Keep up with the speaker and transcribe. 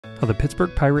how the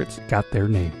Pittsburgh Pirates got their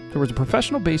name. There was a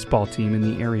professional baseball team in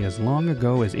the area as long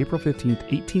ago as April 15,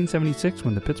 1876,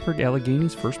 when the Pittsburgh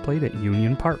Alleghenies first played at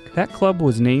Union Park. That club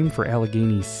was named for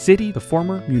Allegheny City, the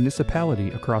former municipality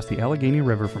across the Allegheny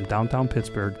River from downtown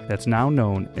Pittsburgh that's now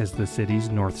known as the city's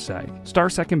north side. Star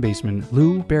second baseman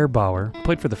Lou Beerbauer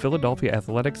played for the Philadelphia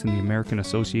Athletics in the American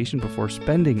Association before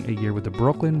spending a year with the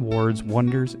Brooklyn Wards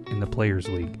Wonders in the Players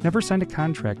League. Never signed a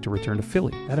contract to return to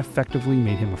Philly. That effectively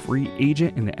made him a free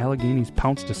agent, and the Alleghenies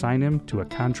pounced to sign him to a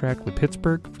contract with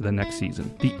Pittsburgh for the next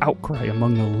season. The outcry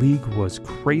among the league was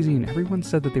crazy, and everyone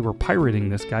said that they were pirating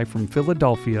this guy from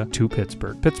Philadelphia to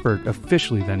Pittsburgh. Pittsburgh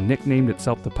officially then nicknamed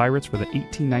itself the Pirates for the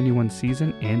 1891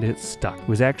 season, and it stuck. It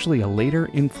was actually a later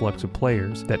influx of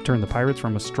players that turned the Pirates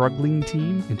from a struggling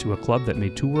team into a club that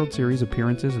made 2 World Series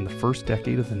appearances in the first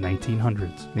decade of the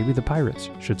 1900s. Maybe the Pirates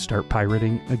should start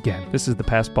pirating again. This is the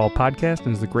Pass Ball Podcast,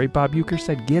 and as the great Bob Uecker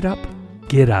said, get up,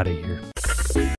 get out of here.